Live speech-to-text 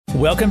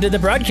Welcome to the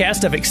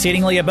broadcast of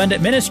Exceedingly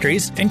Abundant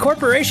Ministries in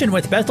cooperation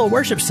with Bethel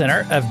Worship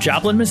Center of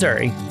Joplin,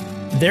 Missouri.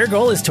 Their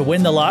goal is to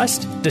win the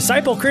lost,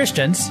 disciple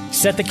Christians,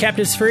 set the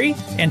captives free,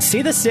 and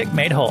see the sick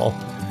made whole.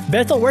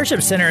 Bethel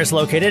Worship Center is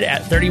located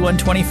at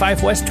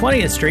 3125 West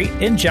 20th Street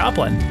in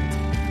Joplin.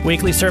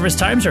 Weekly service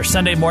times are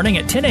Sunday morning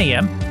at 10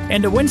 a.m.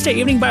 and a Wednesday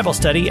evening Bible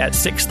study at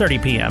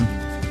 6:30 p.m.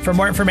 For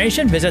more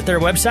information, visit their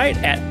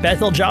website at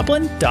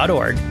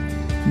betheljoplin.org.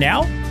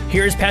 Now,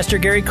 here's Pastor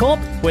Gary Culp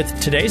with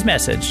today's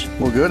message.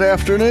 Well, good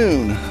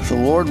afternoon. The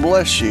Lord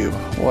bless you.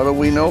 What do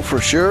we know for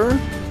sure?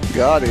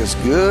 God is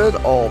good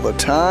all the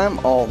time.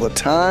 All the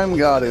time,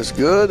 God is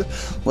good.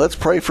 Let's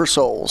pray for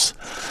souls.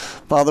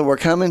 Father, we're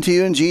coming to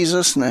you in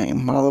Jesus'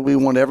 name. Father, we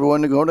want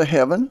everyone to go to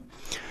heaven,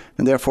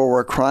 and therefore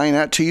we're crying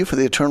out to you for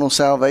the eternal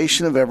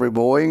salvation of every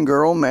boy and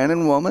girl, man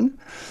and woman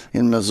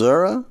in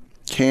Missouri,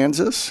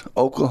 Kansas,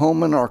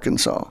 Oklahoma, and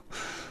Arkansas.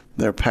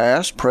 Their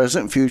past,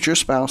 present, future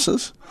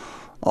spouses,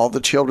 all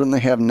the children they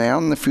have now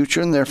and the future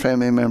and their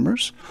family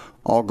members,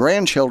 all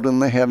grandchildren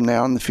they have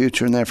now and the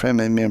future and their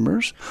family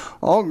members,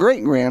 all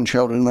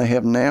great-grandchildren they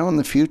have now and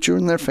the future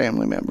and their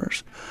family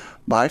members.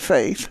 By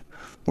faith,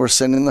 we're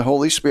sending the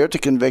Holy Spirit to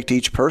convict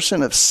each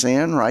person of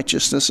sin,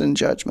 righteousness, and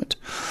judgment.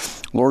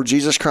 Lord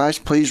Jesus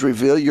Christ, please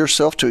reveal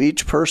yourself to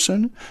each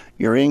person,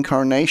 your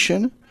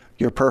incarnation,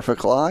 your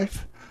perfect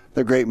life,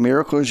 the great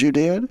miracles you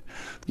did,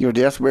 your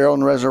death, burial,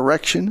 and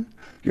resurrection,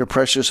 your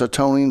precious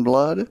atoning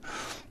blood,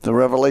 the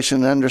revelation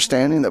and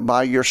understanding that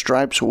by your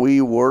stripes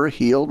we were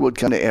healed would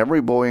come to every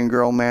boy and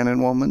girl, man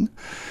and woman,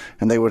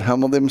 and they would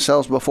humble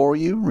themselves before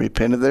you,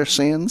 repent of their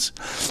sins,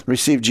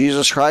 receive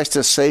Jesus Christ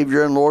as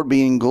Savior and Lord,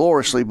 being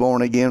gloriously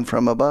born again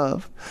from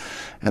above.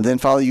 And then,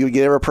 Father, you would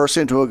get every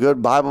person into a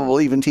good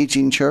Bible-believing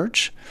teaching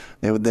church.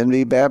 They would then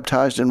be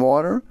baptized in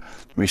water,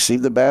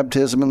 receive the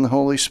baptism in the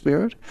Holy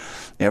Spirit.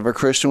 Every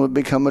Christian would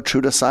become a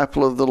true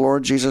disciple of the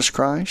Lord Jesus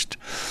Christ.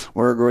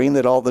 We're agreeing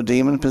that all the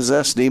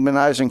demon-possessed,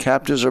 demonized, and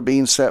captives are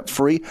being set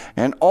free,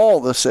 and all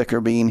the sick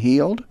are being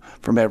healed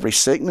from every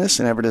sickness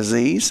and every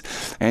disease.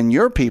 And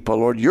your people,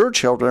 Lord, your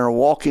children are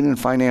walking in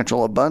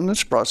financial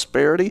abundance,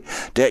 prosperity,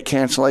 debt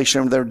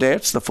cancellation of their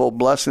debts, the full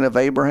blessing of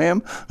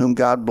Abraham, whom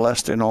God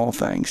blessed in all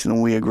things.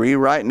 And we agree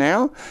right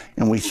now,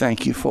 and we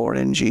thank you for it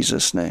in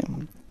Jesus'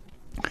 name.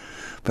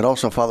 But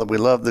also, Father, we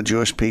love the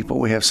Jewish people.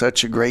 We have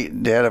such a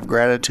great debt of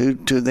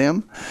gratitude to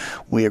them.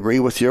 We agree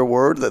with your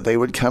word that they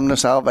would come to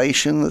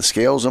salvation, the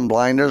scales and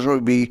blinders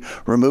would be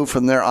removed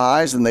from their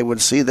eyes, and they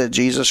would see that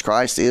Jesus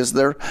Christ is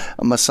their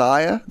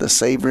Messiah, the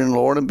Savior and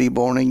Lord, and be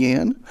born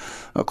again.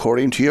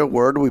 According to your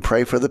word, we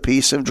pray for the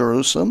peace of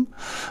Jerusalem.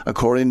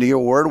 According to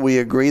your word, we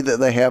agree that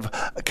they have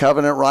a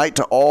covenant right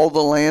to all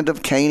the land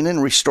of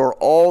Canaan. Restore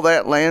all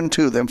that land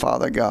to them,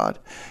 Father God,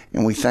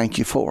 and we thank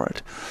you for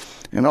it.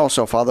 And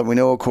also, Father, we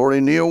know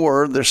according to your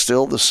word, there's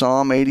still the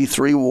Psalm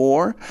 83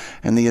 war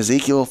and the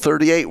Ezekiel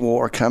 38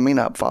 war coming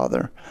up,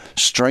 Father.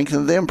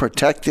 Strengthen them,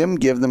 protect them,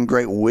 give them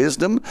great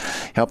wisdom,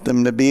 help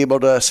them to be able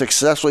to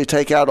successfully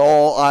take out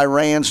all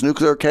Iran's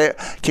nuclear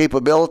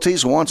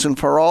capabilities once and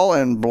for all,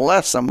 and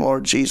bless them,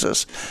 Lord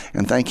Jesus.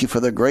 And thank you for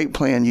the great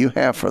plan you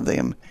have for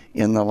them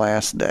in the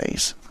last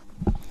days.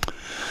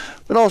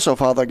 But also,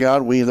 Father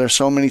God, there's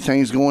so many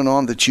things going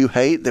on that you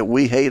hate, that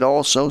we hate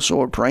also, so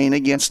we're praying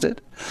against it.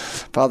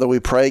 Father, we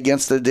pray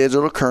against the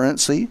digital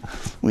currency.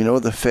 We know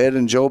the Fed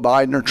and Joe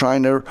Biden are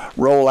trying to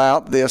roll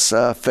out this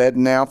Fed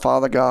now,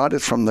 Father God.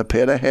 It's from the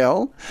pit of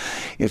hell.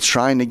 It's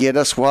trying to get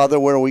us, Father,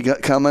 where we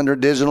come under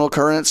digital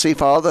currency,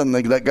 Father, and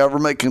the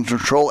government can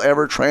control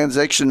every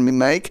transaction we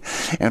make.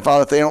 And,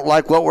 Father, if they don't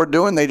like what we're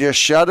doing, they just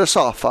shut us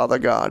off, Father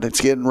God.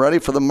 It's getting ready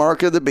for the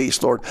mark of the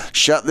beast, Lord.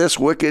 Shut this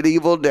wicked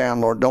evil down,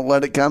 Lord. Don't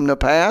let it come to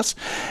pass.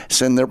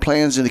 Send their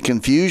plans into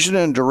confusion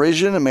and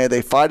derision, and may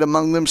they fight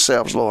among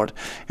themselves, Lord.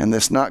 And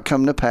this not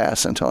come to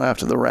pass until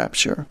after the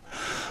rapture.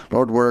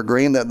 Lord, we're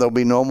agreeing that there'll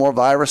be no more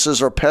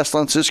viruses or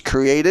pestilences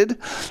created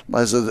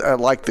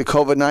like the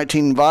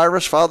COVID-19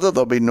 virus, Father.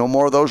 There'll be no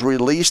more of those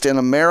released in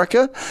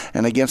America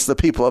and against the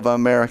people of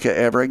America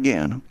ever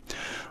again.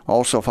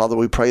 Also, Father,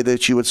 we pray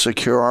that you would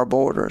secure our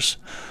borders.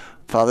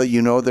 Father,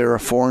 you know there are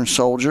foreign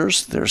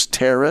soldiers, there's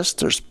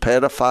terrorists, there's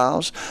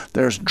pedophiles,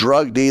 there's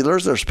drug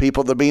dealers, there's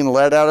people that are being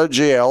let out of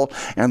jail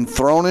and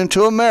thrown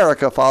into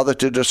America, Father,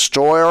 to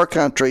destroy our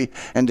country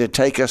and to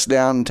take us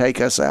down and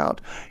take us out.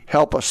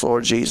 Help us,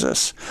 Lord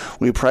Jesus.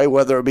 We pray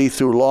whether it be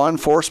through law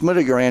enforcement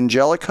or your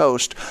angelic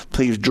host,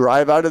 please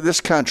drive out of this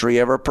country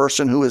every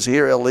person who is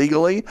here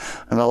illegally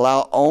and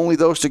allow only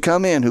those to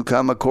come in who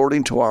come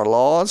according to our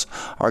laws,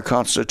 our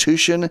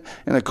Constitution,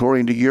 and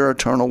according to your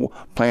eternal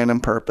plan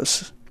and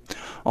purpose.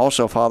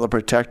 Also, Father,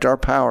 protect our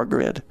power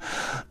grid.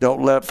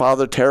 Don't let,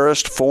 Father,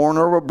 terrorists, foreign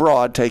or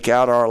abroad, take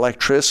out our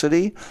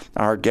electricity,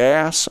 our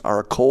gas,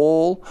 our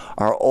coal,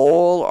 our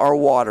oil, our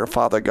water,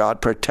 Father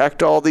God.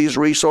 Protect all these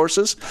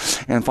resources.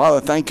 And, Father,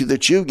 thank you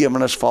that you've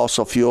given us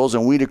fossil fuels,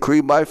 and we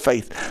decree by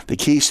faith the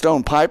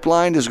Keystone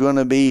Pipeline is going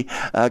to be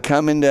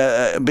come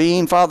into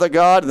being, Father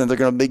God, and then they're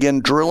going to begin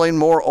drilling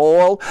more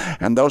oil,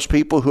 and those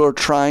people who are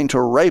trying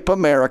to rape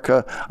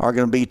America are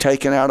going to be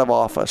taken out of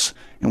office.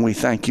 And we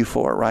thank you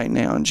for it right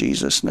now in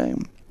Jesus'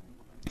 name.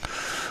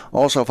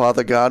 Also,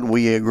 Father God,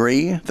 we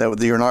agree that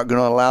you're not going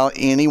to allow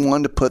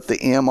anyone to put the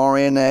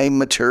mRNA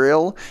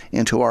material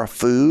into our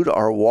food,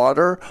 our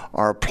water,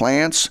 our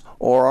plants,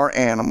 or our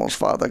animals,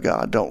 Father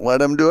God. Don't let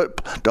them do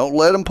it. Don't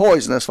let them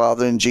poison us,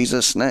 Father, in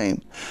Jesus'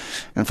 name.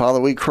 And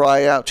Father, we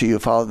cry out to you,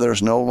 Father,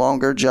 there's no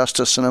longer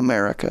justice in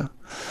America.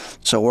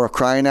 So we're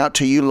crying out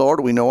to you,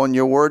 Lord. We know in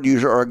your word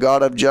you are a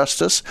God of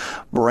justice.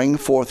 Bring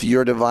forth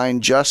your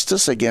divine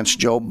justice against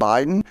Joe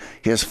Biden,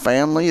 his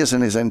family,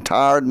 and his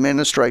entire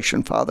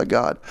administration, Father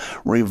God.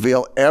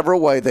 Reveal every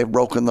way they've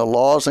broken the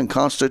laws and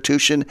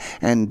Constitution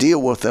and deal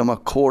with them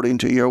according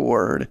to your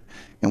word.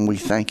 And we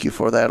thank you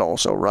for that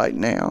also right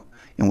now.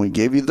 And we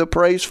give you the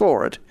praise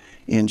for it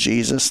in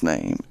Jesus'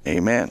 name.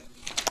 Amen.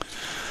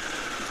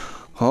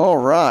 All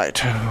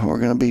right, we're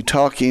going to be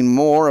talking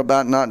more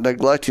about not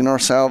neglecting our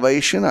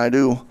salvation. I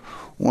do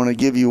want to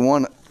give you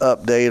one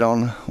update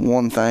on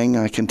one thing.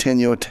 I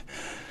continue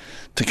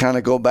to kind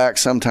of go back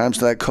sometimes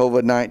to that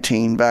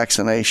COVID-19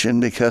 vaccination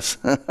because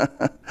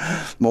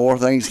more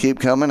things keep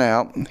coming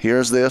out.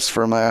 Here's this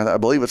from, I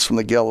believe it's from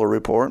the Geller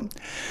Report.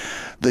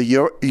 The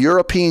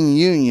European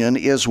Union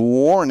is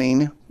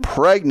warning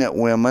pregnant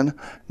women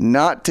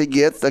not to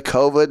get the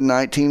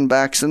COVID-19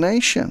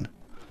 vaccination.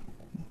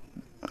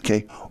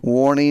 Okay,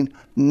 warning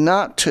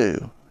not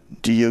to.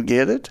 Do you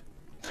get it?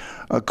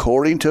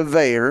 According to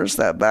VAERS,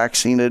 that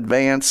vaccine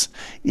advance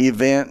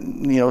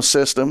event,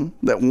 system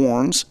that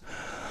warns,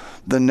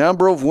 the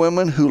number of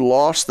women who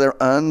lost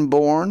their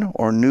unborn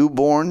or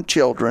newborn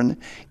children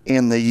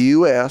in the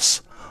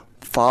U.S.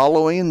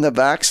 following the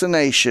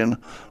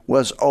vaccination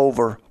was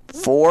over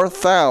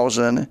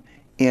 4,000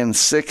 in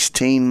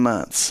 16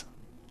 months.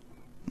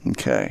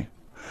 Okay.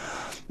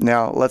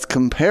 Now, let's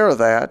compare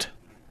that.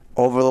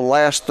 Over the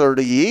last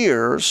 30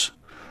 years,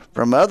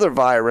 from other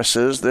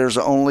viruses, there's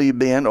only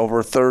been,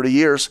 over 30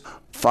 years,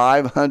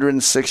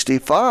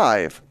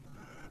 565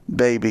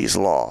 babies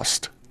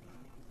lost.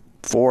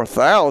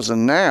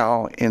 4,000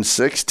 now in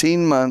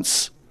 16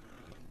 months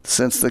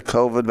since the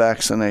COVID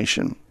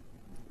vaccination.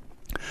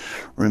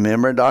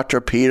 Remember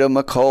Dr. Peter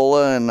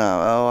McCullough and,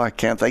 I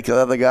can't think of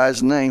the other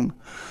guy's name.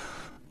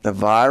 The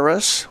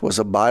virus was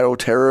a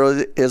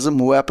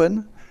bioterrorism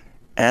weapon,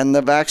 and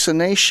the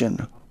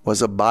vaccination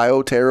was a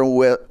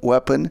bioterror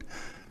weapon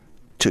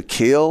to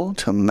kill,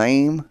 to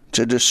maim,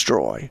 to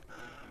destroy.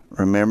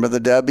 Remember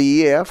the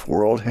WEF,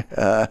 World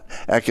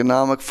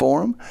Economic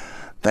Forum?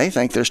 They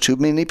think there's too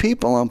many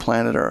people on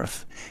planet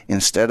Earth.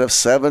 Instead of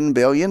 7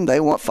 billion,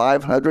 they want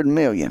 500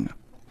 million.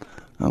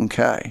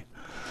 Okay.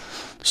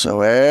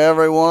 So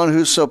everyone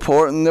who's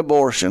supporting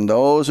abortion,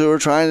 those who are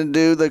trying to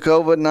do the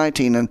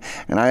COVID-19,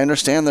 and I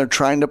understand they're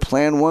trying to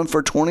plan one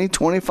for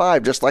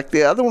 2025, just like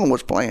the other one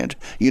was planned.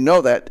 You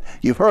know that.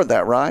 You've heard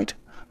that, right?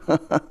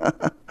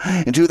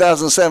 In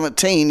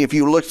 2017, if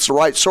you looked at the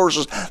right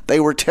sources,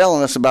 they were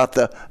telling us about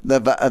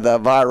the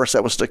virus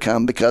that was to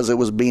come because it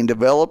was being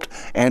developed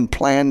and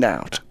planned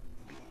out.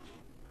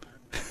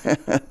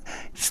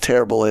 It's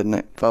terrible, isn't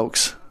it,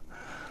 folks?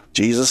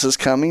 Jesus is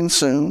coming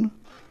soon.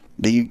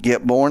 Do you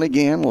get born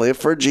again? Live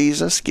for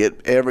Jesus.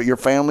 Get your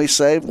family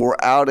saved. We're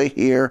out of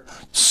here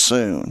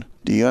soon.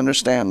 Do you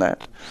understand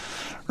that?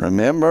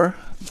 Remember,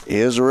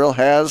 Israel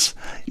has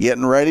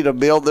getting ready to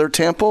build their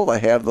temple. They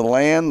have the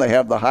land. They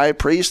have the high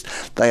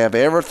priest. They have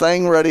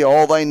everything ready.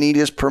 All they need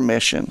is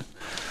permission.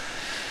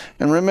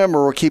 And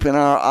remember, we're keeping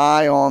our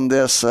eye on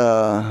this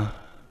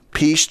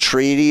peace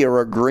treaty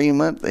or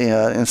agreement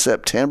in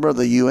September.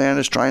 The UN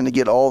is trying to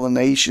get all the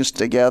nations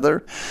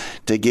together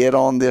to get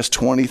on this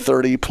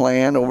 2030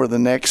 plan over the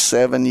next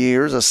 7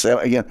 years. A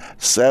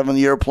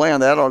 7-year plan.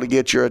 That ought to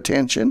get your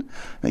attention.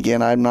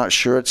 Again, I'm not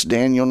sure it's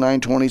Daniel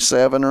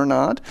 9:27 or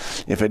not.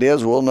 If it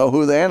is, we'll know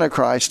who the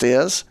Antichrist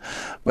is.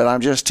 But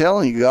I'm just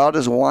telling you, God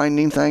is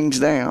winding things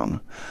down.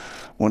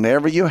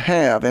 Whenever you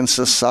have in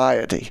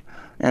society,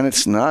 and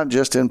it's not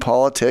just in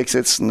politics,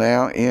 it's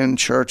now in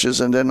churches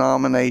and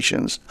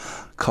denominations,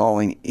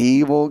 calling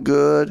evil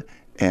good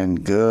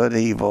and good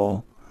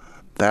evil.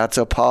 That's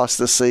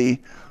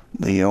apostasy.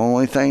 The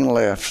only thing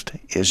left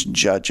is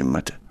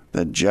judgment,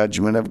 the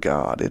judgment of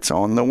God. It's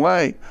on the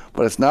way,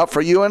 but it's not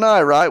for you and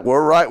I, right?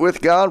 We're right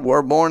with God.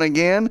 We're born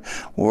again.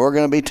 We're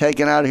going to be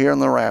taken out here in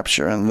the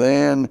rapture, and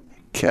then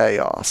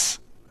chaos.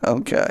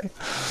 Okay,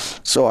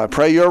 so I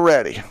pray you're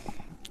ready.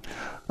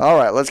 All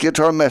right, let's get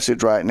to our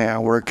message right now.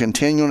 We're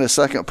continuing the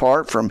second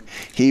part from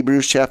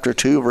Hebrews chapter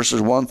 2,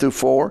 verses 1 through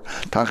 4,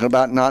 talking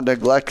about not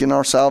neglecting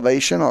our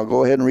salvation. I'll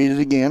go ahead and read it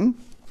again.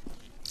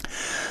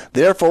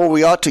 Therefore,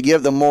 we ought to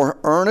give the more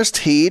earnest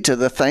heed to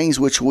the things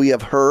which we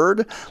have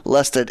heard,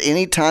 lest at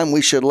any time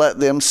we should let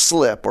them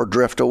slip or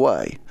drift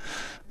away.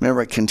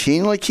 Remember,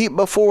 continually keep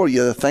before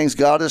you the things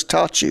God has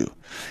taught you.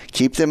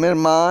 Keep them in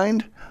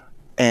mind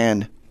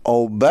and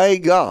obey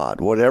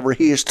God. Whatever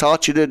He has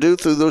taught you to do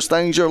through those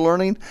things you're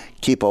learning,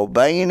 keep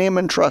obeying Him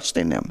and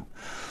trusting Him.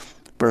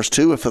 Verse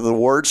 2, if the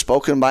word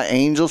spoken by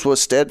angels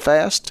was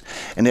steadfast,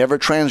 and every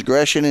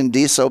transgression and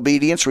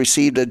disobedience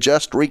received a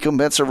just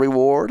recompense of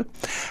reward,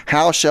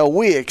 how shall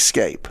we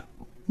escape,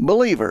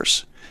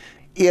 believers,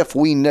 if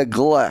we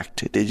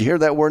neglect. Did you hear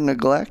that word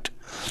neglect?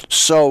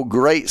 So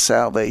great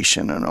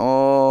salvation. And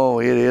oh,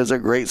 it is a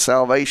great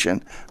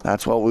salvation.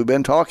 That's what we've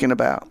been talking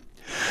about.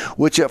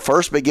 Which at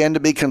first began to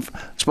be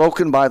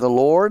spoken by the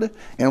Lord,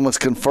 and was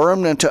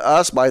confirmed unto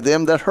us by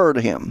them that heard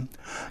him.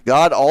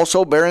 God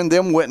also bearing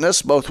them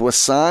witness, both with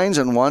signs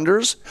and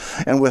wonders,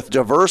 and with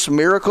diverse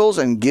miracles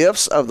and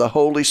gifts of the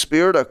Holy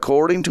Spirit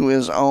according to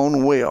his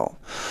own will.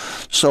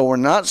 So we're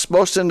not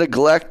supposed to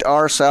neglect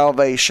our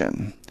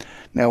salvation.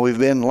 Now,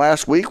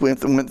 last week, we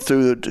went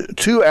through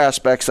two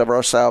aspects of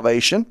our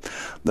salvation: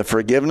 the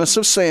forgiveness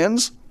of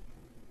sins.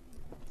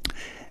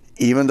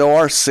 Even though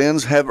our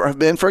sins have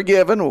been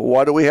forgiven,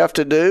 what do we have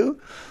to do?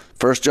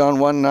 1 John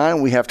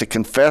 1:9, we have to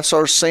confess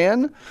our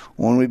sin.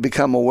 When we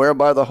become aware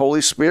by the Holy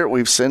Spirit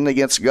we've sinned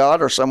against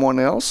God or someone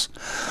else.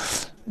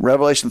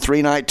 Revelation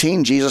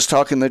 3:19, Jesus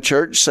talking to the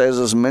church, says,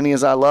 as many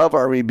as I love,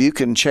 I rebuke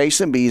and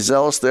chasten. Be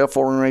zealous,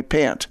 therefore, and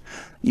repent.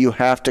 You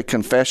have to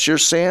confess your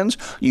sins.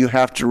 You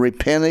have to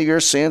repent of your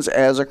sins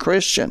as a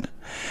Christian.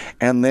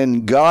 And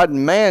then God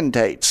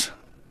mandates,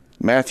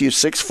 Matthew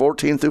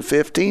 6:14 through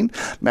 15,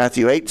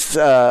 Matthew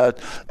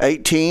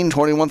 8:18,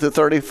 21 through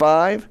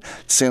 35.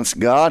 Since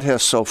God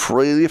has so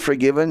freely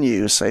forgiven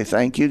you, say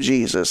thank you,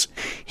 Jesus.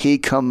 He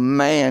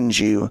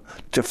commands you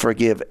to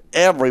forgive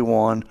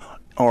everyone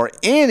or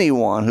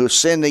anyone who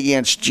sinned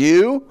against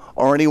you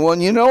or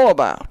anyone you know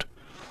about.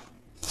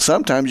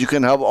 Sometimes you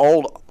can have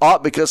old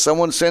ought because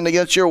someone sinned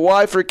against your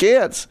wife or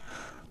kids.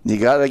 You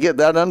got to get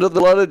that under the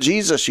blood of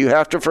Jesus. You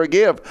have to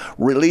forgive.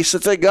 Release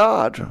it to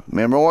God.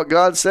 Remember what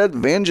God said?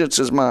 Vengeance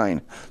is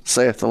mine,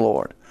 saith the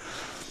Lord.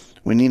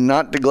 We need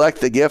not neglect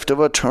the gift of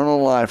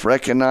eternal life.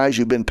 Recognize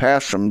you've been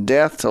passed from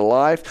death to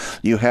life.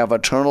 You have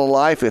eternal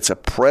life. It's a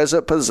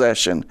present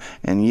possession.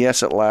 And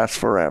yes, it lasts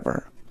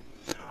forever.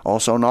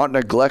 Also, not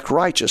neglect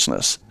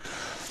righteousness.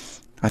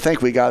 I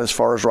think we got as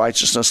far as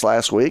righteousness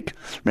last week.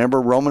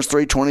 Remember Romans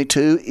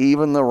 3:22,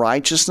 even the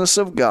righteousness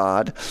of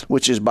God,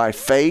 which is by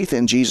faith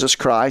in Jesus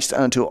Christ,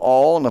 unto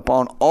all and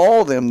upon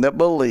all them that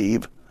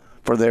believe,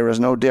 for there is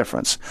no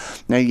difference.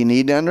 Now you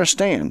need to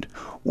understand,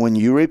 when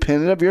you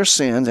repented of your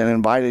sins and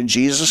invited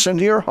Jesus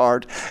into your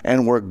heart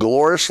and were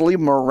gloriously,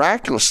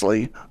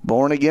 miraculously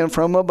born again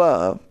from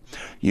above,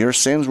 your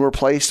sins were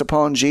placed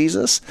upon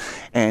Jesus,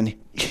 and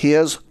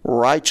his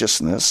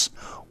righteousness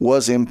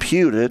was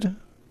imputed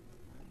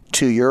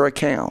to your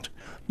account.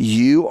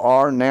 You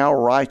are now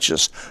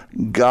righteous.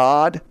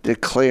 God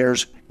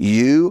declares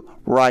you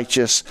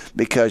righteous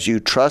because you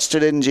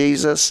trusted in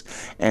Jesus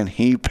and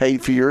he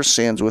paid for your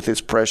sins with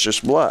his precious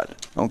blood.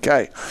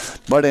 Okay.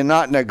 But in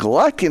not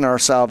neglecting our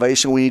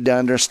salvation, we need to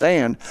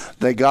understand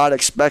that God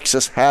expects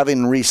us,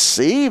 having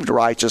received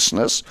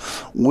righteousness,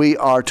 we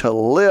are to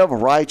live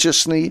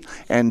righteously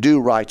and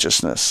do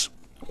righteousness.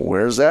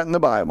 Where's that in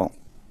the Bible?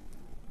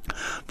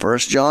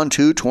 1 John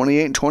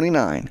 2:28 and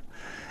 29.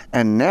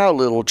 And now,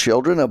 little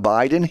children,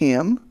 abide in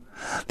him,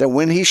 that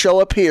when he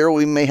shall appear,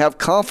 we may have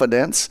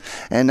confidence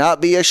and not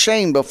be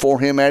ashamed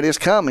before him at his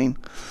coming.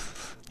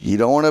 You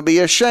don't want to be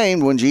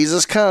ashamed when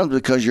Jesus comes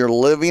because you're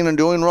living and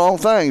doing wrong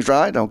things,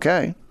 right?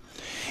 Okay.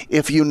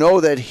 If you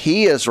know that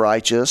he is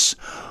righteous,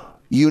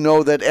 you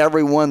know that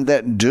everyone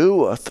that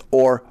doeth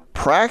or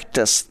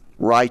practiceth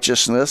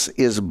righteousness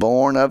is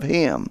born of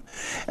him.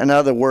 In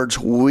other words,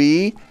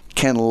 we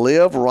can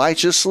live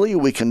righteously,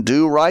 we can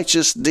do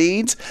righteous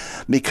deeds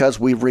because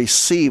we've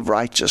received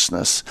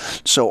righteousness.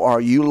 So are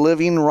you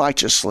living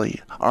righteously?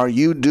 Are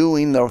you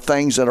doing the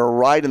things that are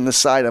right in the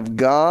sight of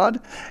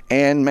God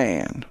and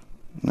man?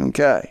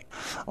 Okay.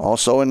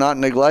 Also, in not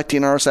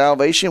neglecting our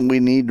salvation, we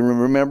need to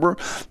remember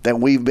that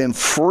we've been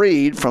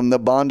freed from the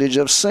bondage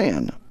of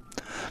sin.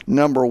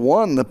 Number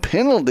one, the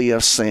penalty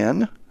of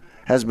sin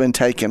has been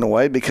taken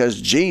away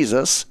because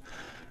Jesus,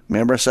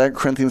 remember 2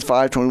 Corinthians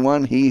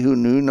 5:21, he who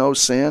knew no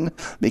sin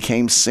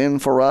became sin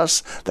for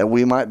us, that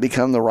we might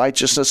become the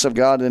righteousness of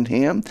God in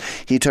him.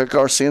 He took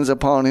our sins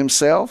upon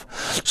himself.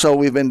 So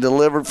we've been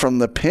delivered from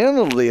the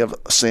penalty of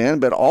sin,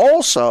 but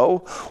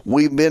also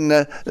we've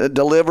been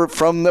delivered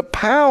from the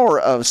power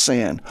of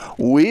sin.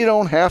 We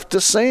don't have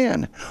to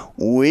sin.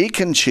 We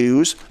can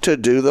choose to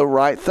do the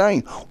right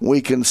thing.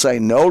 We can say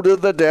no to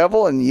the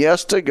devil and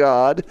yes to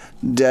God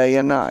day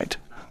and night.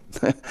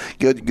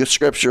 Good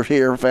scripture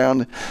here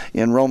found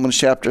in Romans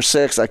chapter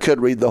 6. I could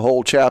read the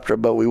whole chapter,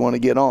 but we want to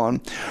get on.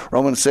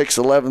 Romans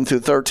 6:11 through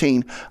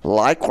 13.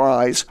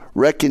 Likewise,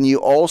 reckon you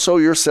also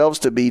yourselves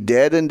to be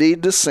dead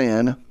indeed to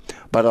sin,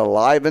 but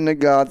alive unto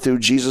God through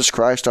Jesus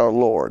Christ our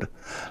Lord.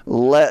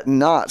 Let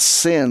not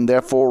sin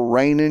therefore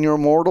reign in your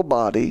mortal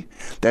body,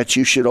 that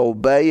you should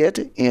obey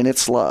it in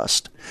its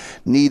lust.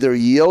 Neither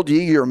yield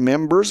ye your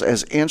members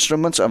as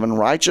instruments of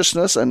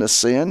unrighteousness unto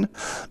sin,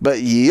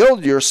 but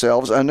yield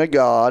yourselves unto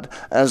God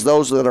as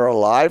those that are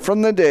alive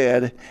from the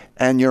dead,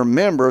 and your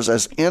members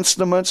as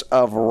instruments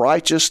of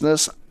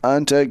righteousness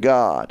unto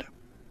God.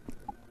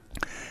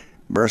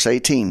 Verse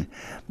 18,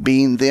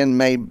 being then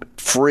made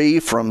free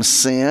from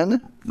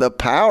sin, the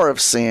power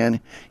of sin,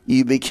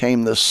 you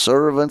became the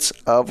servants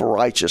of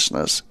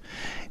righteousness.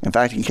 In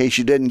fact, in case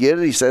you didn't get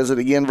it, he says it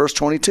again, verse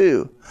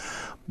 22.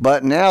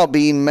 But now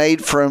being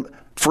made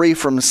free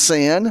from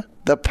sin,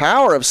 the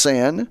power of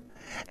sin,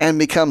 and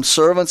become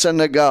servants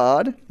unto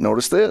God,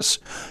 notice this,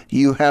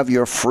 you have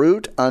your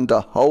fruit unto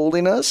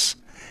holiness,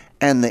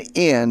 and the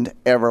end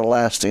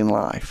everlasting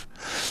life.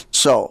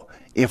 So,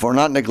 if we're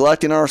not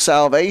neglecting our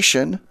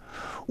salvation,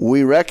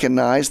 we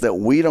recognize that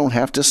we don't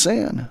have to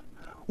sin.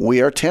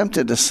 We are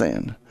tempted to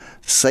sin.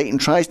 Satan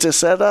tries to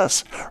set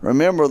us.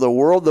 Remember, the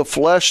world, the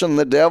flesh, and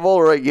the devil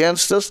are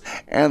against us,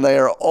 and they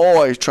are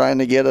always trying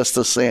to get us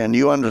to sin.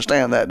 You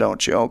understand that,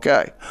 don't you?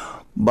 Okay.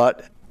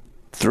 But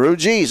through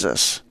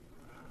Jesus,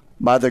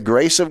 by the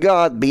grace of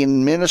God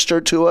being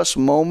ministered to us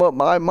moment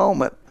by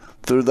moment,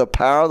 through the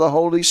power of the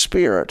Holy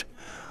Spirit,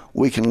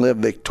 we can live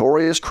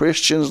victorious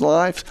Christian's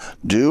life,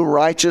 do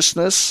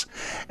righteousness,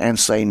 and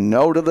say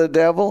no to the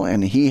devil,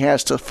 and he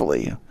has to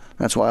flee.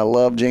 That's why I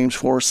love James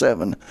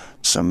 4:7.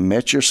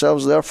 Submit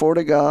yourselves therefore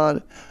to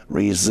God,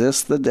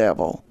 resist the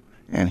devil,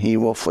 and he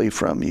will flee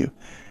from you.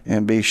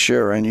 And be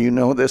sure, and you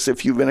know this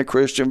if you've been a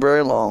Christian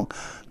very long,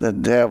 the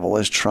devil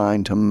is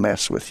trying to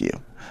mess with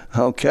you.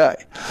 Okay,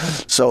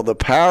 so the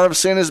power of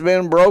sin has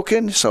been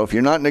broken. So if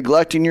you're not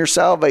neglecting your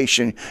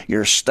salvation,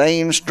 you're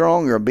staying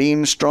strong, you're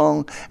being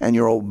strong, and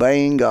you're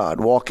obeying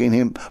God,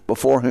 walking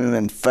before Him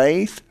in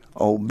faith,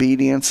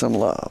 obedience, and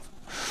love.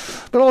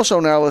 But also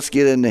now let's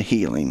get into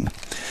healing.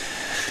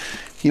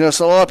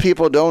 So a lot of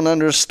people don't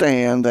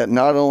understand that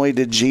not only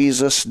did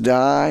Jesus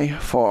die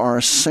for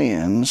our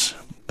sins,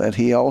 but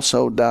He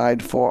also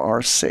died for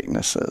our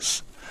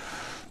sicknesses.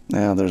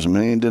 Now, there's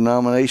many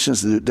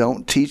denominations that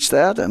don't teach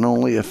that, and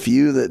only a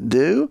few that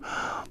do.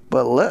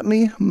 But let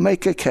me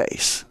make a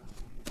case.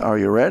 Are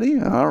you ready?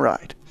 All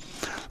right.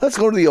 Let's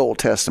go to the Old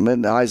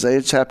Testament,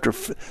 Isaiah chapter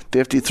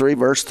 53,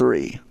 verse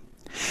 3.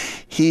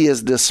 He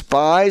is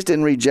despised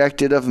and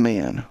rejected of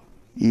men.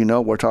 You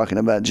know we're talking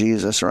about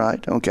Jesus,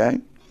 right? Okay.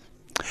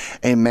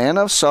 A man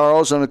of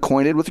sorrows and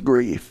acquainted with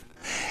grief.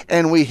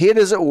 And we hid,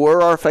 as it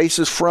were, our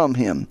faces from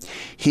him.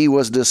 He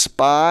was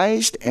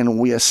despised, and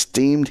we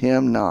esteemed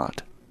him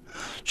not.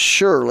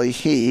 Surely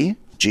he,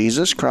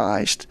 Jesus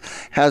Christ,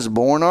 has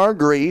borne our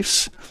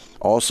griefs.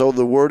 Also,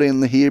 the word in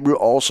the Hebrew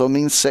also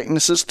means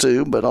sicknesses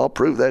too, but I'll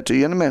prove that to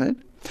you in a minute.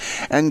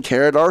 And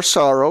carried our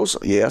sorrows.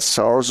 Yes,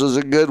 sorrows is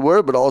a good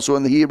word, but also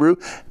in the Hebrew,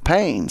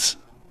 pains.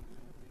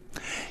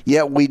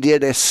 Yet we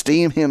did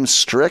esteem him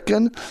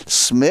stricken,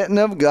 smitten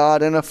of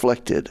God, and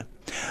afflicted.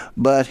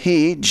 But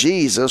he,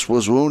 Jesus,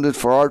 was wounded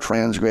for our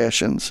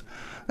transgressions.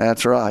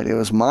 That's right. It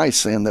was my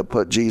sin that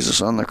put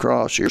Jesus on the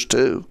cross. Yours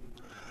too.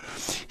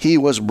 He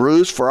was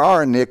bruised for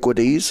our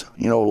iniquities,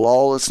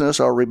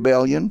 lawlessness, our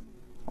rebellion,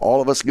 all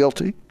of us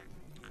guilty.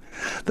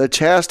 The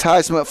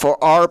chastisement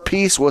for our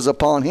peace was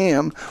upon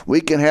him.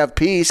 We can have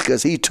peace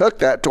because he took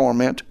that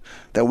torment,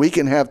 that we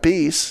can have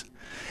peace.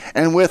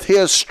 And with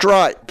his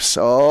stripes,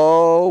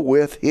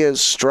 with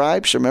his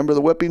stripes, remember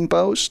the whipping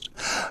post?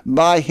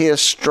 By his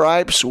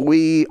stripes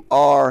we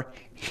are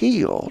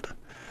healed.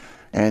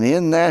 And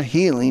in that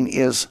healing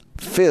is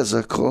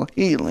physical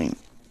healing.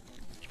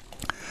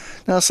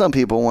 Now, some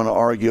people want to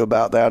argue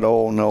about that.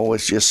 Oh, no,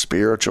 it's just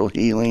spiritual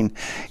healing.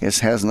 It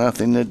has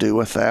nothing to do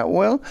with that.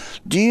 Well,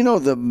 do you know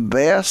the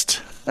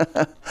best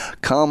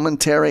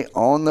commentary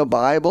on the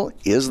Bible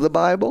is the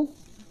Bible?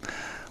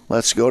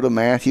 Let's go to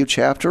Matthew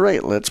chapter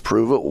 8. Let's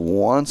prove it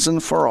once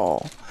and for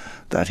all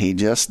that he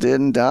just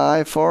didn't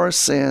die for our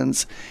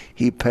sins.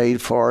 He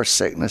paid for our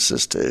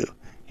sicknesses too.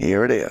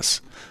 Here it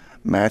is.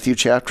 Matthew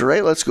chapter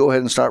 8. Let's go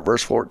ahead and start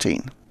verse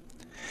 14.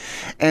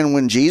 And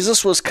when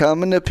Jesus was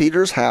come into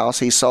Peter's house,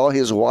 he saw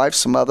his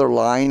wife's mother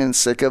lying and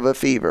sick of a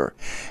fever.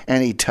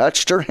 And he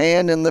touched her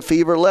hand, and the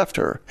fever left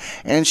her.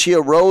 And she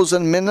arose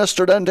and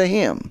ministered unto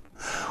him.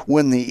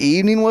 When the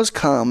evening was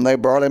come, they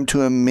brought him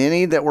to him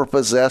many that were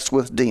possessed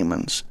with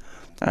demons.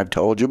 I've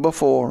told you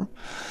before.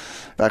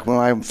 Back when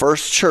my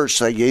first church,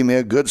 they gave me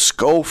a good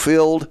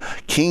Schofield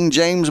King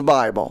James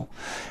Bible.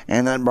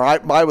 And that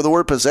Bible, the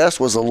word possessed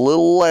was a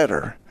little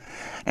letter.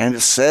 And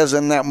it says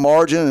in that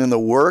margin in the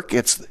work,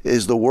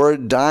 is the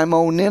word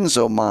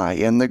daimonizomai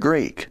in the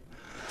Greek.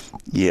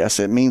 Yes,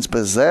 it means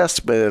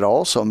possessed, but it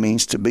also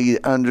means to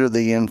be under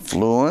the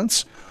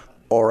influence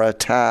or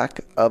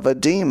attack of a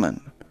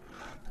demon.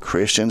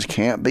 Christians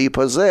can't be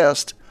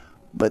possessed,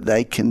 but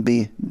they can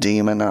be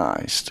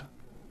demonized.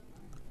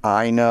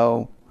 I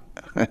know,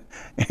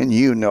 and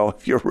you know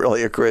if you're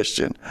really a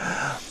Christian.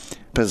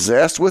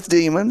 Possessed with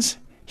demons,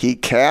 he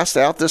cast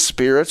out the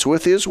spirits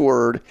with his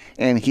word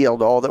and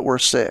healed all that were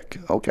sick.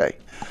 Okay,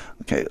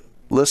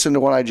 listen to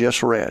what I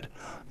just read.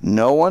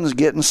 No one's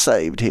getting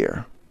saved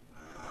here.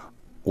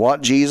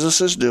 What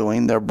Jesus is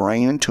doing, they're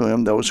bringing to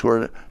him those who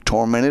are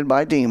tormented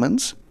by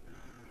demons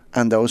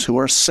and those who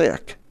are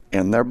sick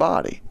in their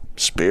body.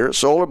 Spirit,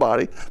 soul, or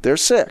body, they're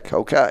sick.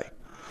 Okay.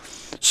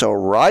 So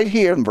right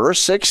here in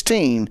verse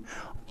 16,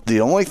 the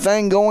only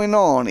thing going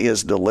on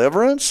is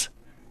deliverance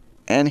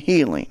and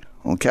healing.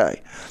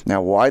 Okay.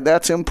 Now, why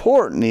that's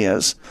important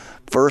is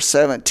verse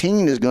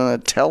 17 is going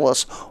to tell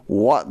us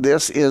what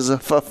this is a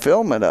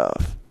fulfillment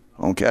of.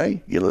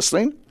 Okay. You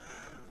listening?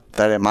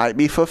 That it might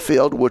be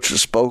fulfilled, which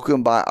was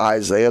spoken by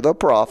Isaiah the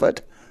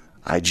prophet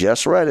I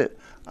just read it.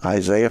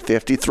 Isaiah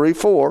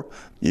 53:4.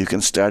 You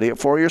can study it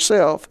for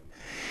yourself.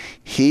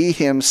 He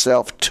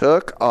himself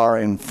took our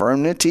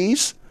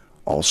infirmities,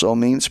 also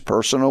means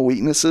personal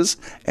weaknesses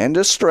and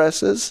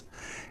distresses,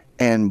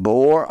 and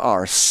bore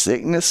our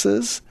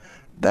sicknesses.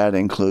 That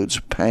includes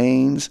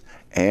pains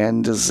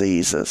and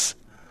diseases.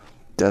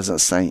 Doesn't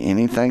say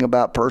anything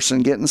about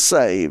person getting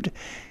saved.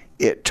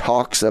 It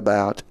talks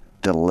about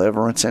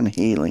deliverance and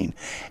healing.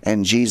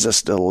 And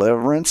Jesus'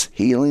 deliverance,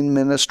 healing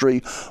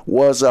ministry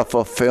was a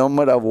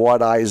fulfillment of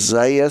what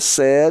Isaiah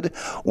said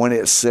when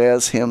it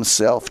says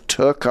himself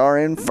took our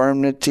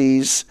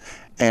infirmities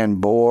and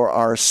bore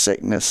our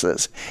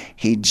sicknesses.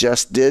 He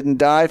just didn't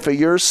die for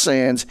your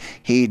sins.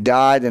 He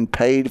died and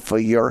paid for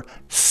your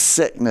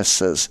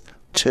sicknesses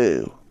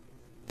too.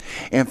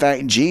 In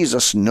fact,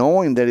 Jesus,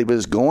 knowing that he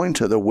was going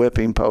to the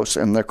whipping post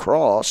and the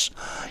cross,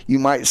 you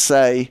might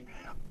say,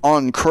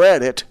 on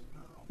credit,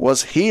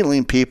 was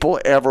healing people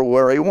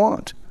everywhere he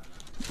went.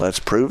 Let's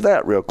prove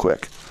that real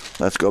quick.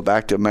 Let's go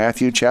back to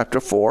Matthew chapter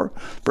 4,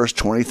 verse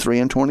 23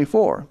 and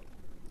 24.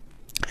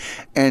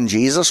 And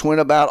Jesus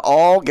went about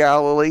all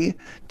Galilee,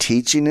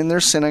 teaching in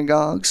their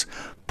synagogues,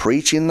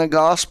 preaching the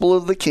gospel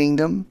of the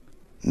kingdom,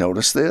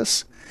 notice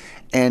this,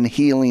 and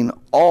healing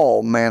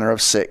all manner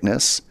of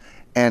sickness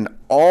and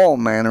all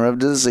manner of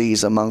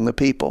disease among the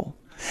people.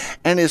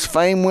 And his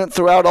fame went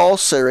throughout all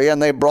Syria,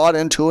 and they brought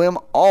into him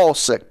all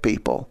sick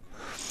people.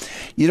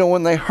 You know,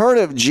 when they heard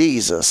of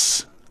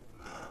Jesus,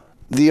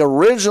 the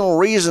original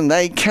reason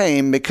they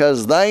came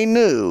because they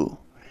knew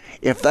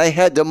if they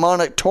had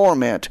demonic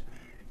torment,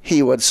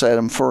 he would set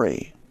them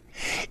free.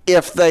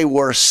 If they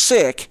were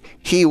sick,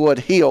 he would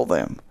heal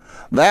them.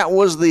 That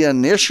was the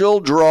initial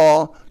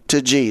draw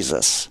to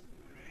Jesus.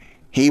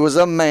 He was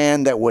a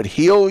man that would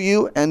heal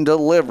you and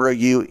deliver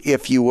you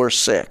if you were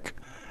sick.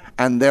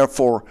 And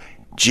therefore,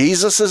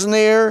 Jesus is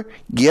near,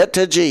 get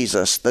to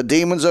Jesus. The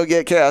demons will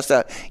get cast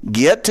out.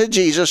 Get to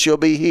Jesus, you'll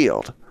be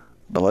healed.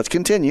 But let's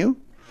continue.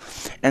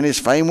 And his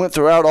fame went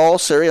throughout all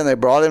Syria, and they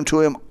brought him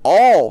to him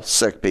all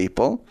sick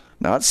people,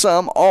 not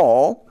some,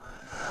 all,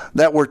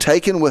 that were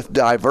taken with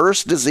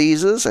diverse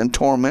diseases and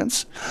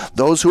torments,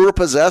 those who were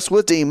possessed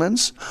with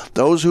demons,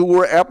 those who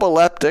were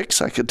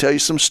epileptics, I could tell you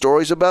some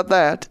stories about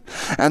that,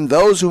 and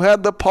those who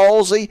had the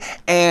palsy,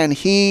 and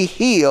he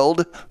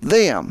healed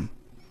them.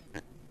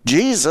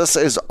 Jesus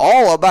is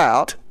all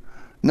about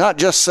not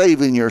just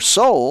saving your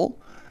soul,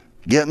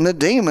 getting the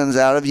demons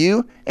out of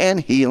you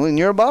and healing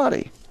your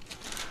body.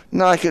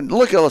 Now, I could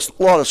look at a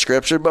lot of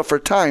scripture, but for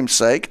time's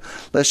sake,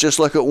 let's just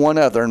look at one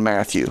other in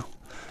Matthew.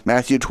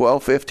 Matthew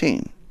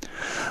 12:15.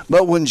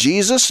 But when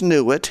Jesus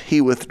knew it,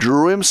 he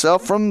withdrew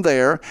himself from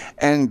there,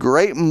 and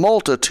great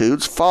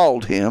multitudes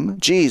followed him.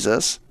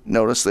 Jesus,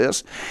 notice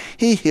this,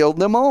 he healed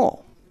them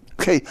all.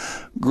 Okay,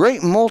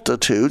 great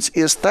multitudes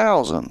is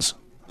thousands.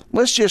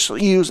 Let's just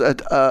use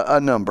a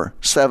number,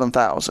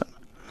 7,000.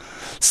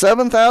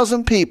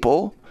 7,000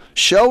 people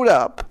showed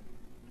up.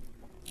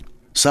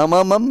 Some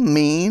of them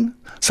mean,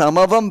 some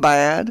of them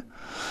bad,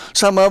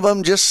 some of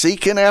them just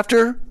seeking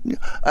after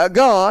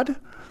God.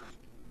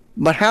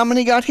 But how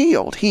many got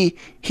healed? He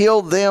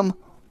healed them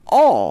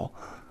all.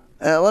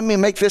 Let me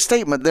make this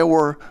statement. There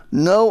were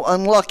no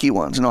unlucky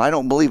ones. No, I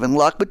don't believe in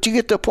luck, but you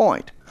get the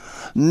point.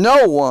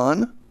 No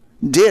one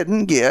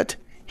didn't get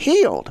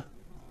healed.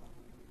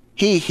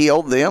 He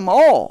healed them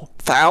all.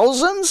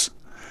 Thousands?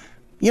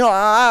 You know,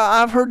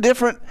 I've heard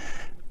different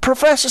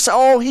professors say,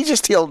 oh, he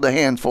just healed a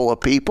handful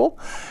of people.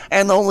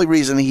 And the only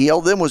reason he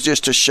healed them was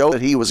just to show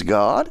that he was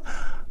God.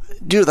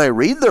 Do they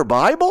read their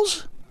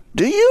Bibles?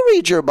 Do you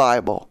read your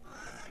Bible?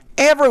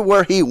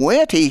 Everywhere he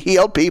went, he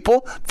healed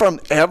people from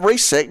every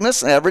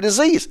sickness and every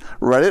disease.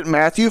 Read it in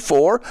Matthew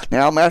 4,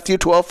 now Matthew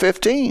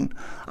 12:15.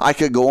 I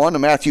could go on to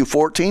Matthew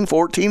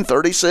 14:14,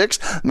 36,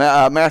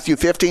 Matthew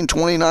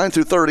 15:29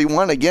 through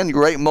 31. Again,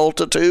 great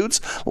multitudes,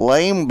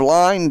 lame,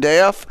 blind,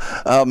 deaf,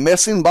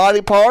 missing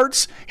body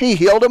parts. He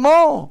healed them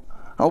all.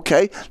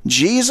 Okay,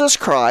 Jesus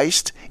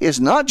Christ is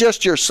not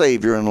just your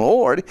Savior and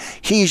Lord.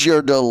 He's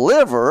your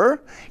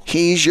deliverer.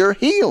 He's your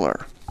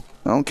healer.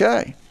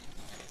 Okay.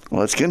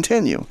 Let's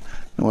continue.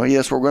 Well,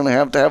 yes, we're going to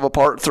have a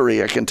part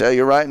 3, I can tell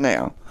you right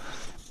now.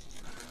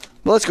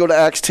 Let's go to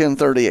Acts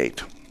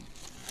 10:38.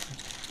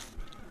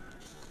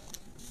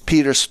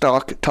 Peter's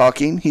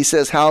talking. He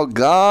says, how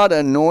God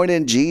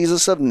anointed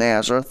Jesus of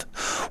Nazareth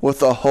with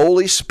the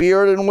Holy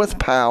Spirit and with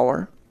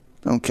power.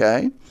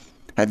 Okay.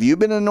 Have you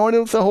been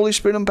anointed with the Holy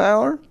Spirit and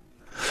power?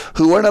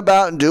 Who went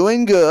about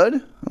doing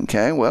good.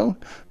 Okay, well,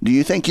 do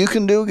you think you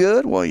can do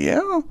good? Well,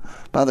 yeah.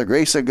 By the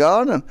grace of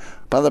God and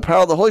by the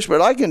power of the Holy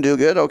Spirit, I can do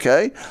good,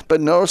 okay?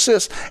 But notice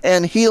this,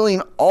 and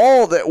healing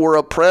all that were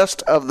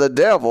oppressed of the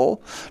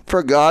devil,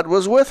 for God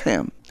was with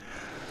him.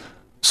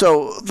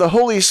 So the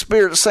Holy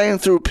Spirit saying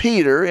through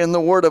Peter in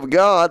the Word of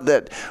God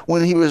that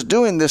when he was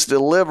doing this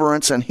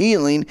deliverance and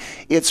healing,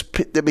 it's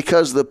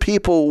because the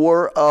people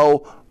were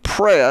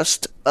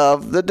oppressed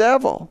of the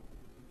devil.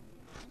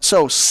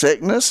 So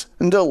sickness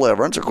and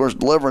deliverance, of course,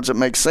 deliverance, it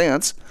makes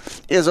sense,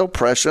 is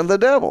oppression of the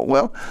devil.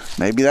 Well,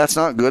 maybe that's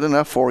not good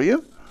enough for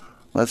you.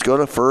 Let's go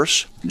to 1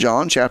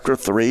 John chapter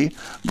 3,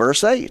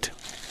 verse 8.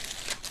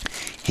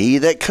 He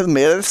that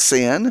committeth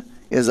sin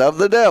is of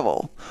the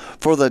devil,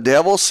 for the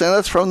devil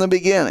sinneth from the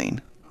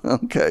beginning.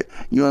 Okay,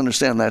 you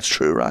understand that's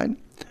true, right?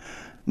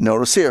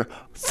 Notice here,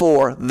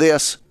 for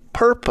this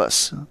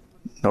purpose.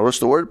 Notice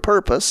the word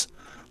purpose.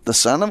 The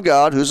Son of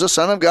God, who's the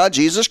Son of God,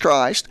 Jesus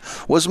Christ,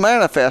 was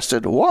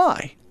manifested.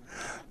 Why?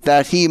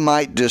 That he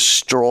might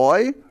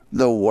destroy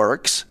the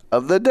works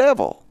of the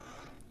devil.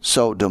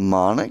 So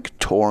demonic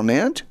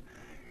torment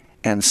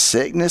and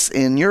sickness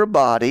in your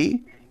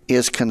body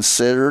is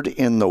considered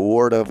in the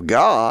Word of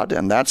God,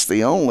 and that's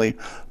the only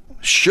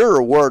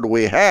sure word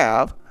we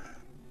have,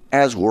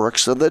 as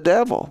works of the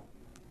devil.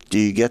 Do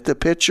you get the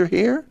picture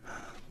here?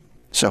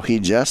 So he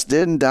just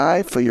didn't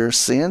die for your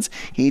sins.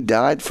 He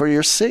died for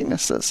your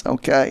sicknesses,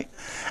 okay?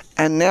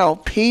 And now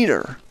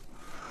Peter,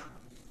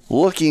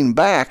 looking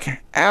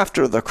back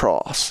after the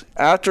cross,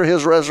 after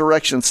his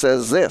resurrection,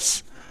 says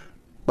this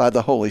by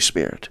the Holy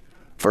Spirit.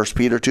 1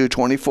 Peter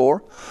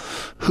 2:24,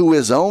 who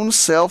his own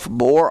self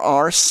bore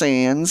our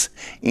sins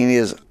in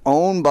his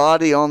own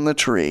body on the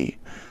tree.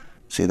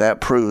 See,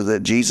 that proves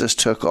that Jesus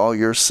took all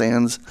your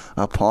sins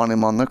upon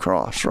him on the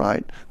cross,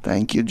 right?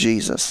 Thank you,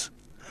 Jesus.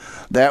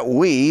 That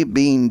we,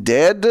 being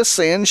dead to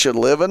sin, should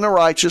live in the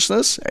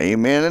righteousness.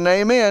 Amen and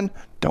amen.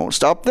 Don't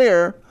stop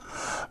there.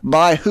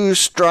 By whose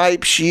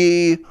stripes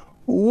ye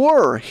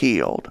were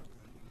healed.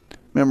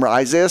 Remember,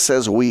 Isaiah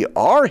says we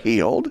are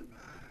healed.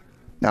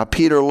 Now,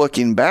 Peter,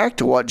 looking back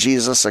to what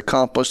Jesus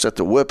accomplished at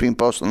the whipping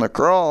post on the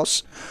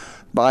cross,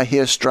 by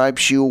his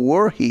stripes you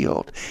were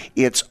healed.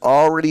 It's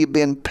already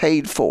been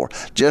paid for.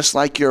 Just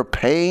like your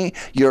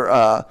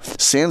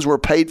sins were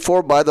paid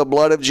for by the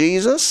blood of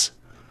Jesus,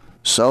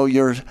 so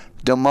your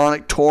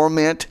demonic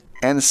torment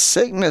and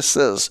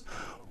sicknesses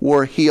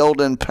were healed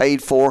and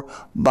paid for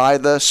by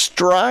the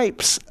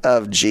stripes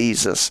of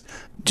Jesus.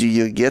 Do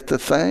you get the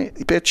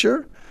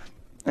picture?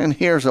 And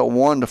here's a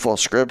wonderful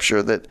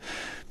scripture that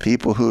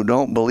people who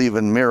don't believe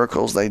in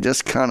miracles, they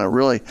just kind of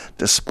really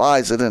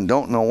despise it and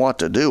don't know what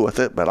to do with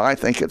it, but I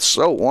think it's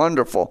so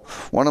wonderful.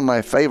 One of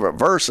my favorite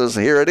verses,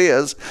 here it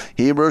is,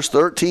 Hebrews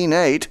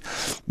 13:8.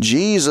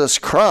 Jesus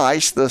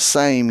Christ the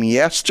same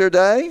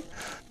yesterday,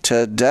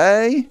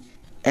 today,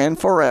 and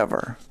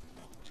forever.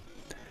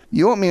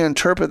 You want me to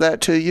interpret that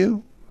to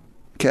you?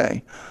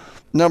 Okay.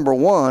 Number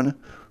one,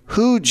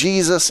 who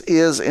Jesus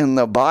is in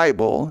the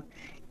Bible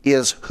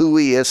is who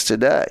he is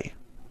today.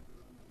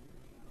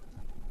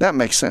 That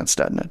makes sense,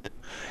 doesn't it?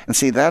 And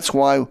see, that's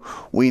why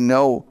we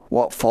know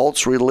what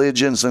false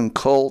religions and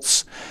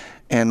cults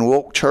and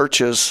woke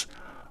churches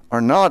are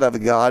not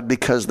of God,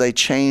 because they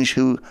change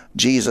who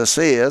Jesus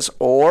is.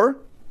 Or,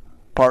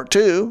 part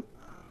two,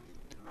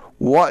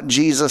 what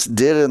Jesus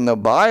did in the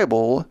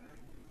Bible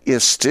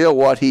is still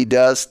what he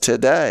does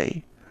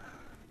today.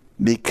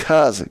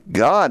 Because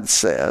God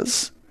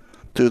says,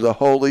 through the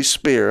Holy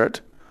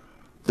Spirit,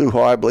 through who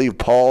I believe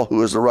Paul,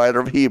 who is the writer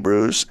of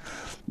Hebrews,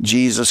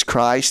 Jesus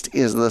Christ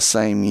is the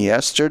same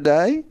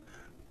yesterday,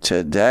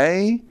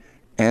 today,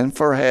 and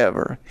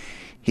forever.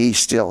 He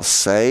still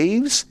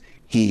saves,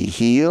 he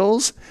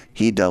heals,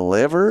 he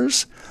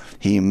delivers,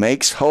 he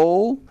makes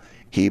whole,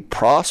 he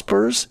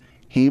prospers,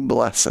 he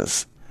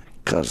blesses.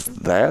 Because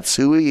that's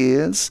who he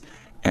is,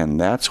 and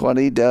that's what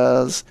he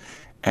does,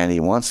 and he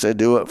wants to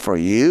do it for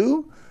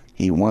you,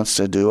 he wants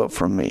to do it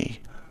for me.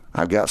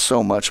 I've got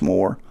so much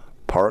more.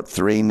 Part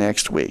 3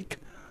 next week.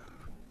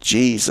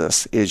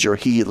 Jesus is your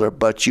healer,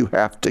 but you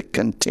have to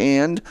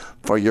contend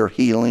for your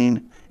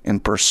healing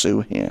and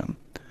pursue him.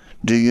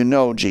 Do you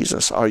know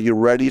Jesus? Are you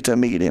ready to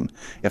meet him?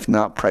 If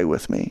not, pray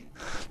with me.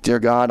 Dear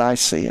God, I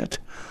see it.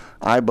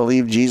 I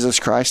believe Jesus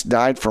Christ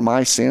died for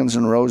my sins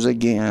and rose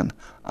again.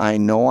 I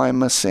know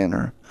I'm a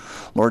sinner.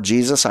 Lord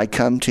Jesus, I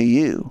come to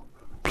you.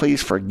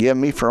 Please forgive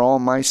me for all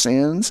my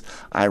sins.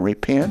 I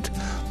repent.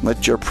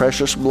 Let your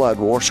precious blood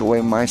wash away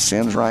my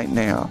sins right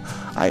now.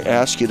 I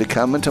ask you to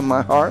come into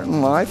my heart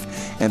and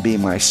life and be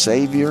my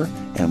Savior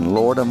and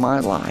Lord of my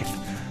life.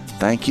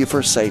 Thank you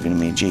for saving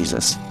me,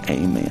 Jesus.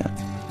 Amen.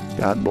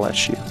 God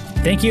bless you.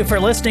 Thank you for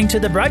listening to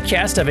the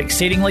broadcast of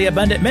Exceedingly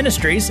Abundant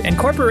Ministries in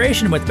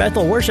cooperation with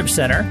Bethel Worship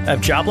Center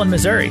of Joplin,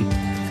 Missouri.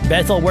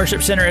 Bethel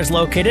Worship Center is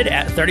located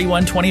at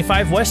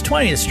 3125 West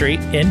 20th Street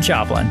in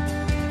Joplin.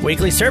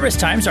 Weekly service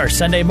times are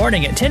Sunday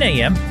morning at 10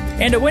 a.m.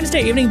 and a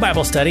Wednesday evening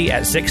Bible study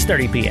at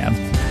 6:30 p.m.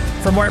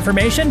 For more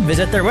information,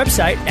 visit their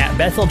website at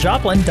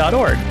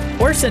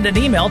betheljoplin.org or send an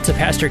email to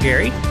Pastor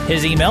Gary.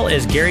 His email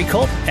is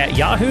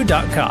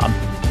garycolt@yahoo.com.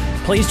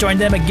 Please join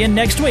them again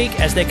next week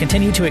as they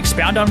continue to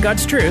expound on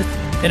God's truth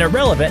in a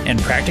relevant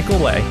and practical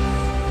way.